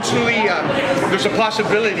originally there's a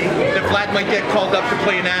possibility that Vlad might get called up to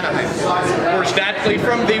play in Anaheim. Where's Dad play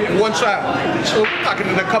from? They once so talking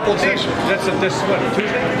in a couple of days. That's what,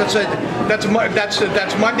 Tuesday?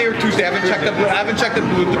 That's Monday or Tuesday. I haven't checked the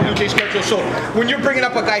Blue Jays schedule. So when you're bringing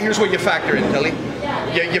up a guy, here's what you factor in, Tilley.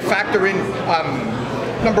 You factor in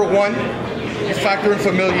number one. You factor in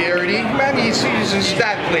familiarity. Man, his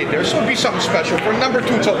dad played there, so it'd be something special. For number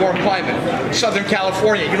two, it's a warm climate. Southern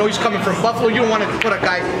California. You know, he's coming from Buffalo. You don't want to put a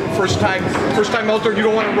guy first time out there. You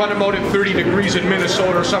don't want to run him out at 30 degrees in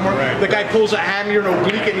Minnesota or somewhere. Right. The guy pulls a hammy or an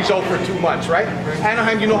oblique and he's out for 2 months, right?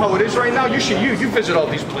 Anaheim, you know how it is right now. You visit all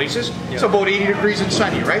these places. Yeah. It's about 80 degrees and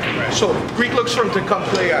sunny, right? So Greek looks for him to come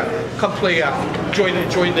play. Join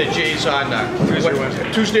the Jays on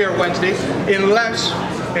Tuesday or Wednesday,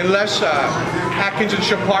 unless Atkins and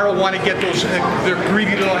Chaparro want to get their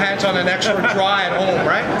greedy little hands on an extra draw at home,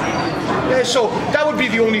 right? Yeah, so that would be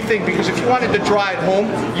the only thing, because if you wanted to draw at home,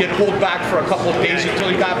 you'd hold back for a couple of days until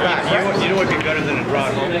you got back. Right? You know what would be better than a draw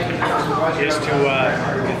at home is to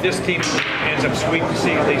if this team ends up sweep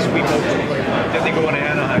Oakland, then they go into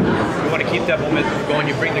Anaheim. You want to keep that momentum going.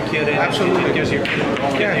 You bring the kid in. Absolutely. It gives your team.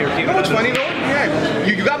 You know what's funny though? Yeah,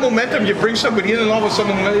 you got momentum. You bring somebody in, and all of a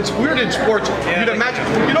sudden, it's weird in sports. You'd imagine.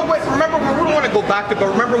 You know what? Remember, we don't want to go back to, but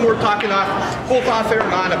remember when we were talking both off air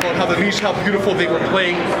and on about how the Leafs, how beautiful they were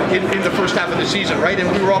playing in the first half of the season, right? And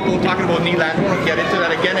we were all both talking about Nylander. We won't get into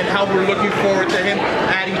that again, and how we're looking forward to him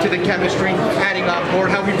adding to the chemistry, adding on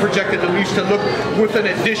board, how we projected the Leafs to look with an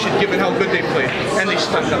addition, given how good they played, and they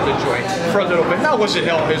stunk up the joint for a little bit. Now, wasn't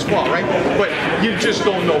hell his fault, right? But you just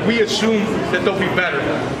don't know. We assume that they'll be better,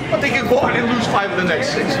 but they can go on and lose 5 of the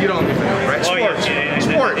next 6. You don't even know, right? Sports,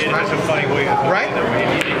 it right? is a funny way, right?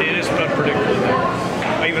 It is unpredictable.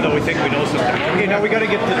 Even though we think we know something. Okay, now we got to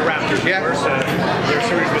get to the Raptors. Yeah. Of course, their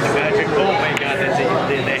series with the Magic. Oh my God,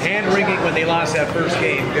 the hand wringing when they lost that first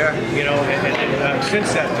game. Yeah. You know, and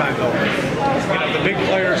since that time though, you know, the big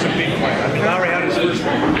players have been playing. I mean, Lowry had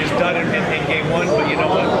his dud in game one, but you know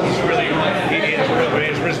what? He's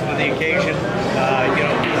he's risen to the occasion.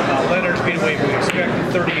 Leonard's been away we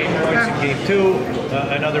expected. 38 points in game two.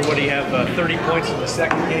 Another, what do you have? 30 points in the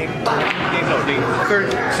second game.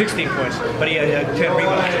 16 points. But he had 10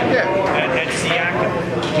 rebounds. Yeah. And Siakam,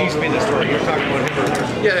 he's been the story. You're talking about him earlier.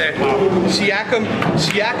 Yeah,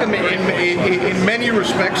 Siakam in many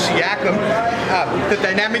respects, Siakam, the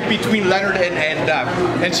dynamic between Leonard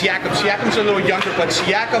and Siakam. Siakam's a little younger, but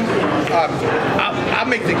Siakam, I'll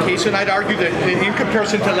make the case, and I'd argue that in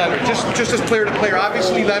comparison to Leonard, just as player to player,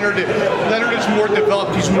 obviously Leonard is more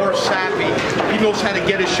developed, he's more savvy, he knows how to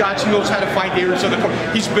get his shots, he knows how to find areas of the court.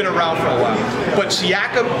 He's been around for a while. But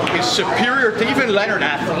Siakam is superior to even Leonard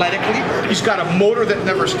athletically. He's got a motor that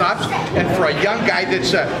never stops, and for a young guy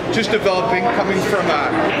that's just developing, coming from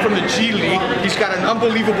the G League, he's got an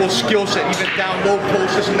unbelievable skill set, even down low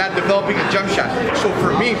posts and not developing a jump shot. So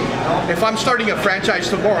for me, if I'm starting a franchise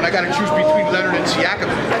tomorrow and I got to choose between Leonard and Siakam,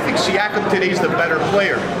 I think Siakam today is the better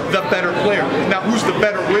player. Now, who's the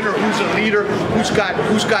better winner? Who's a leader? Who's got the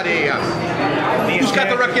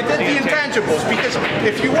record? The intangibles. Because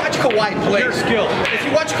if you watch Kawhi play,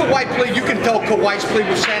 you can tell Kawhi's played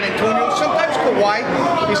with San Antonio. Sometimes Kawhi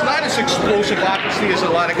is not as explosive, obviously, as a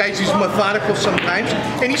lot of guys. He's methodical sometimes,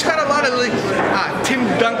 and he's got a lot of Tim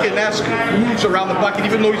Duncan-esque moves around the bucket,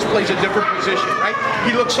 even though he plays a different position, right?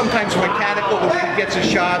 He looks sometimes mechanical the way he gets a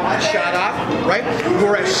shot off, right?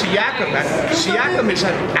 Whereas Siakam is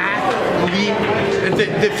an athlete.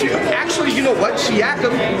 Actually, you know what?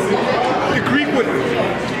 Siakam, the Greek would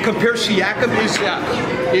compare Siakam is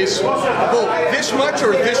this much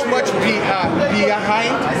or this much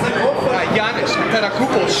behind Giannis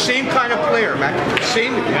Antetokounmpo. Same kind of player, man.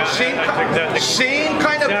 Same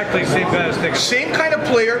kind of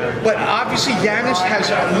player, but obviously Giannis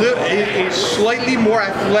is slightly more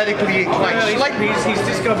athletically inclined. He's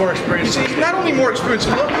just got more experience. He's not only more experienced,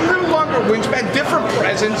 a little longer wingspan, different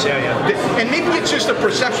presence, and maybe it's just a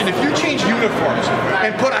perception. If you change uniforms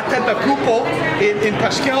and put Antetokounmpo in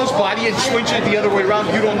Pascal's body and switch it the other way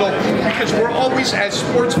around, you don't know, because we're always, as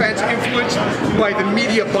sports fans, influenced by the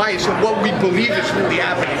media bias and what we believe is really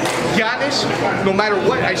happening. Giannis, no matter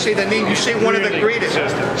what, I say the name, you say one of the greatest.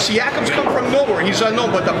 Siakam's come from nowhere. He's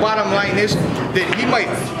unknown, but the bottom line is that he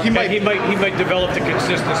might develop the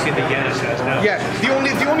consistency that Giannis has now. Yeah, the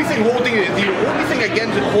only thing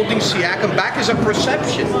holding Siakam back is a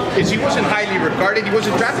perception. Is he wasn't highly regarded. He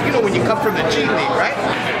wasn't drafted. You know, when you come from the G League, right?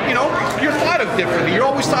 You know, you're thought of differently. You're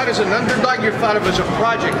always thought as an underdog. You're thought of as a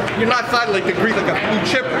project. You're not thought like the Greek, like a blue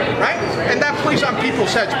chipper, right? And that plays on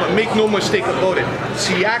people's heads. But make no mistake about it,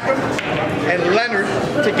 Siakam and Leonard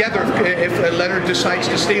together, if Leonard decides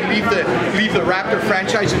to stay, leave the Raptor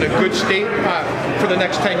franchise in a good state for the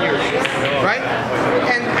next 10 years, right?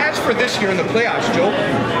 And as for this year in the playoffs, Joe,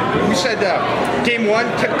 we said game one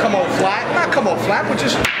come out flat, not come out flat, but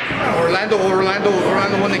just Orlando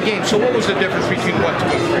won the game. So what was the difference between 1, 2,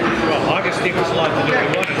 and 3? Well, Augustine was a lot to do.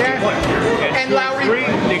 And Lowry,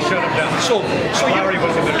 they shut him down. So Lowry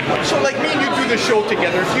was a better player. So like me and you do the show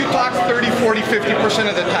together. If you talk 30, 40, 50%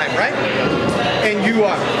 of the time, right?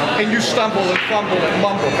 And you stumble and fumble and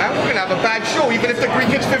mumble, man, we're gonna have a bad show, even if the Greek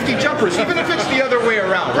hits 50 jumpers, even if it's the other way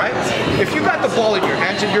around, right? If you got the ball in your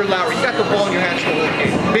hands and you're Lowry, you got the ball in your hands the whole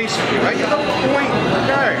game, basically, right? You're the point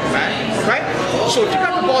guard, man, right? So if you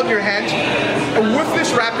got the ball in your hands, with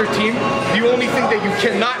this Raptor team, the only thing that you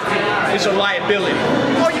cannot do is a liability.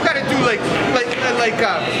 All you gotta do, like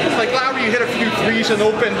Lowry, you hit a few threes, an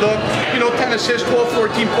open look, 10 assists, 12,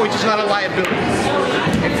 14 points is not a liability.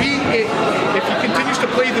 If he continues to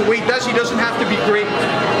play the way he does, he doesn't have to be great.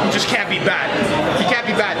 He just can't be bad. He can't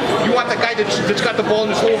be bad. You want the guy that's got the ball in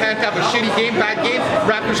his whole hand to have a shitty game, bad game.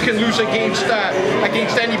 Raptors can lose against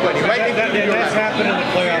anybody, right? That's happened in the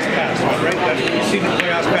playoffs past, right? That's what you see in the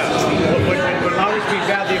playoffs past. When Lowry's being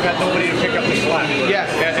bad, they've had nobody to pick up the slack. Yeah.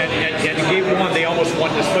 And in game one, they almost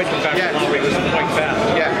won despite the fact that Lowry was quite fast.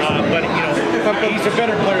 Yeah. But he's a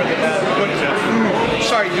better player than that.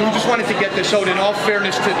 Sorry, we just wanted to get this out. In all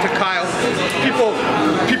fairness to Kyle, people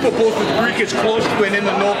both with Greek is close to and in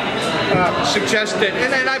the know suggest that,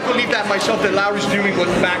 and I believe that myself, that Lowry's dealing with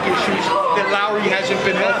back issues, that Lowry hasn't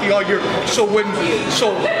been healthy all year. So when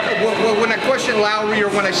I question Lowry, or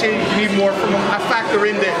when I say you need more from him, I factor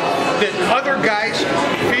in that other guys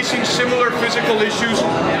facing similar physical issues.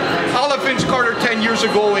 I'll have Vince Carter 10 years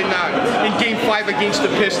ago in Game 5 against the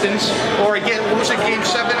Pistons, or again, what was it, Game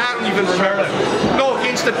 7? I don't even remember. No,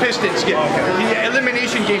 against the Pistons. Yeah. The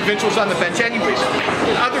elimination game, Vince was on the bench. Anyways,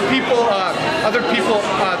 other people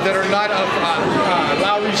that are not of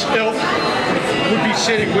Lowry's ilk, would be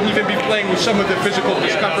sitting, wouldn't even be playing with some of the physical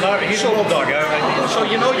discomfort. He's a bulldog. So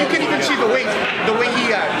you know, you can even see the way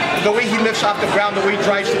he lifts off the ground, the way he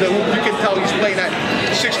drives to the hoop. You can tell he's playing at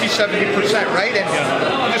 60-70%, right? And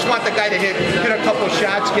you just want the guy to hit a couple of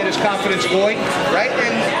shots, get his confidence going, right?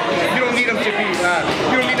 And you don't need him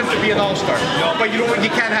to be an all-star, but you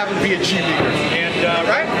can't have him be a cheerleader. And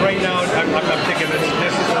right now, I'm thinking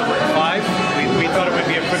this is over 5. We thought it would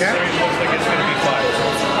be a quick series. Looks like it's going to be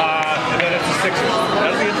 5. And then it's a 6.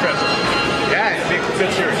 That'll be interesting. Yeah, it'll be a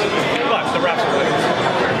good series. But the Raps are winning.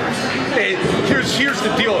 Hey, here's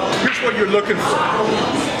the deal. Here's what you're looking for.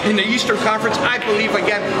 In the Eastern Conference, I believe,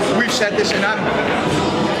 again, we've said this, and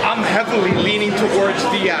I'm heavily leaning towards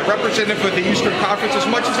the representative of the Eastern Conference, as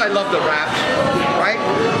much as I love the Raps, right?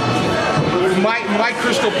 My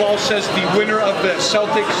crystal ball says the winner of the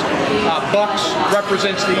Celtics Bucks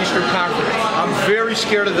represents the Eastern Conference. I'm very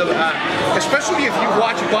scared of the, especially if you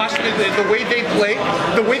watch Boston, the way they play,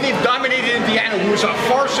 the way they've dominated Indiana, who is a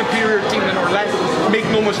far superior team than Orlando. Make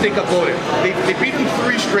no mistake about it. They beat them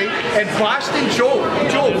 3 straight, and Boston, Joe.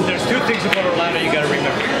 There's 2 things about Orlando you got to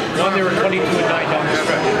remember. One, they were 22-9 down the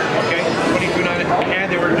stretch. Okay, 22-9,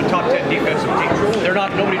 and they were the top 10 defensive team. They're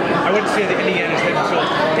not nobody. I wouldn't say that Indiana's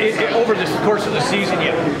so over the course of the season,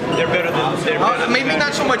 they're better than. Maybe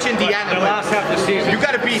not so much Indiana. The last half of the season, you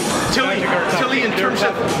got to beat Tilley in terms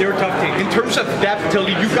of they're a tough team. In terms of depth,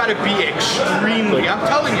 Tilley, you got to be extremely. I'm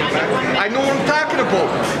telling you, man. I know what I'm talking about.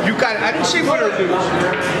 You got. I didn't say win or lose.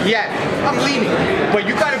 Yeah, I'm leaning, but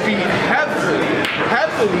you got to be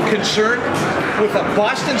heavily concerned with a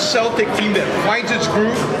Boston Celtic team that finds its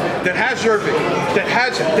groove, that has Irving, that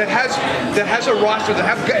has a roster, that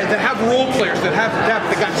have role players, that have depth.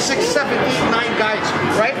 They got 6, 7, 8, 9 guys,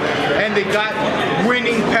 right? And they got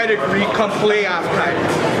winning pedigree come playoff time.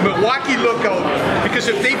 Milwaukee, look out, because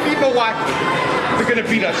if they beat Milwaukee, they're going to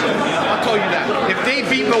beat us. I'll tell you that. If they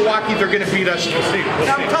beat Milwaukee, they're going to beat us.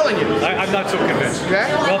 I'm telling you. I'm not so convinced. Yeah?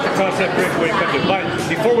 We'll have to cross that bridge when it comes to it. But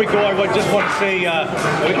before we go, I just want to say a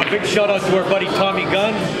big shout out to our buddy Tommy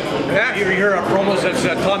Gunn. Yeah. You hear our promos, that's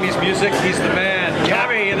Tommy's music. He's the man.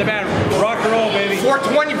 Tommy, the man. Rock and roll, baby.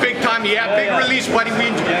 420, big Tommy. Yeah, big release, buddy.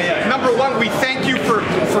 Number one, we thank you for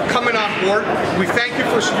coming on board. We thank you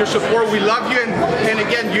for your support. We love you, and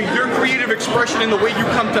again, your creative expression and the way you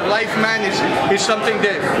come to life, man, is something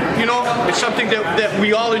that it's something that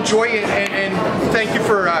we all enjoy, and thank you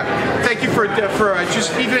for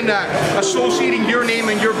just even associating your name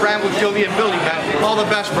and your brand with Tilley and Billy, man. All the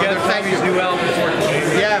best, brother. Thank you. New album,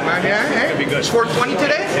 420. Yeah, man. Yeah, hey. Be good. It's 420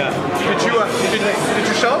 today. Yeah. Did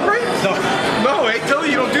you celebrate? No. No, hey,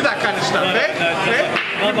 Tilley, you don't do that kind of stuff,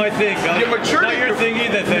 Not my thing. You matured. Not your thing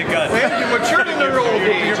either, thank God. You matured in your old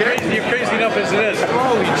age. You're crazy enough as it is.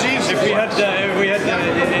 Holy Jesus. If we had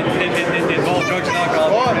involved drugs and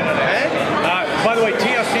alcohol. By the way,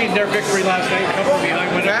 TFC in their victory last night, come from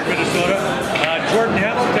behind Minnesota. Jordan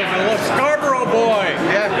Hamilton, a little Scarborough boy.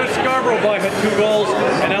 Yeah. Good Scarborough boy had 2 goals,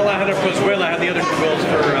 and Alejandro Pozuela had the other 2 goals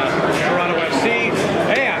for Toronto FC.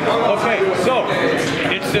 And, okay, so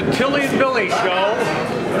it's the Tilley and Billy Show.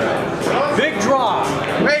 Big draw.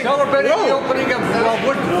 Hey, celebrating the opening of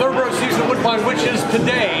third round season of Woodbine, which is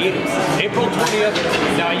today, April 20th.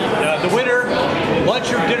 Now, the winner,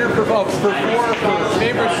 lunch or dinner for 4 for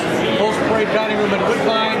favorites, post parade dining room at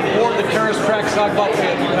Woodbine, or the terrace track sidewalk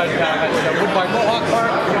at Woodbine Mohawk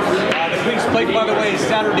Park. The Queen's Plate, by the way, is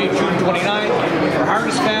Saturday, June 29th. For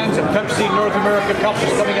harness fans, a Pepsi North America Cup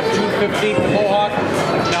is coming up June 15th in Mohawk.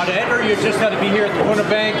 Now, to enter, you just had to be here at the Corner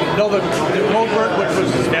Bank. Know the Goldberg, which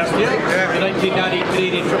was the 1990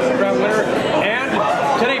 Canadian Triple Crown winner. And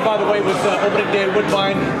today, by the way, was opening day at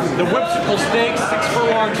Woodbine. The Whimsical Stakes, 6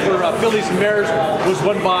 furlongs for Fillies and Mares, was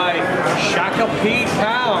won by Shaka P.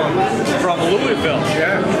 Pound from Louisville.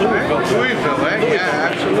 Yeah, Louisville, eh?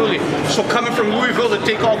 Yeah, absolutely. So coming from Louisville to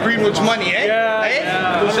take all Greenwood's money, eh?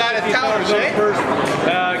 Yeah. Who's out of towners, eh?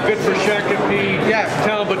 Good for Shaka P. Yeah.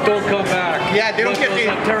 Town, but don't come back. Yeah, they don't get the...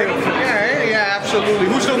 Yeah, absolutely.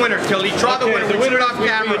 Who's the winner, Tilley? Draw the winner. The winner off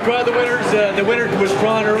camera. Draw the winners. The winner was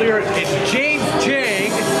drawn earlier. It's James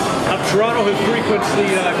Jang of Toronto, who frequents the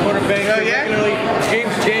Corner Bank regularly.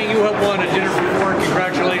 James Jang, you have won a dinner for 4.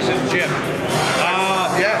 Congratulations, Jim.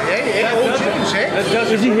 That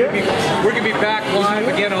does it. We're going to be back live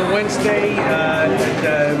again on Wednesday at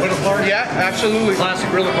Winter Park. Yeah, absolutely. Classic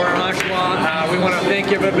Grill and Bar in Oshawa. We want to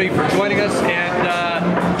thank everybody for joining us, and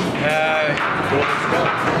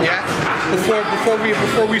Yeah.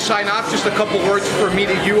 Before we sign off, just a couple words for me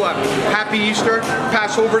to you. Happy Easter.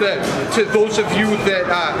 Pass over to those of you that,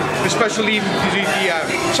 especially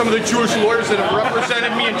some of the Jewish lawyers that have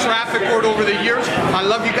represented me in traffic court over the years. I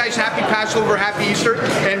love you guys. Happy Passover, happy Easter,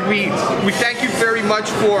 and we thank you very much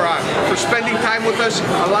for spending time with us,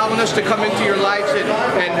 allowing us to come into your lives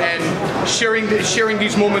and sharing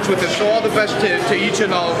these moments with us. So all the best to each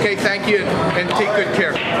and all. Okay, thank you, and take good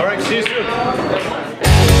care. All right, see you soon.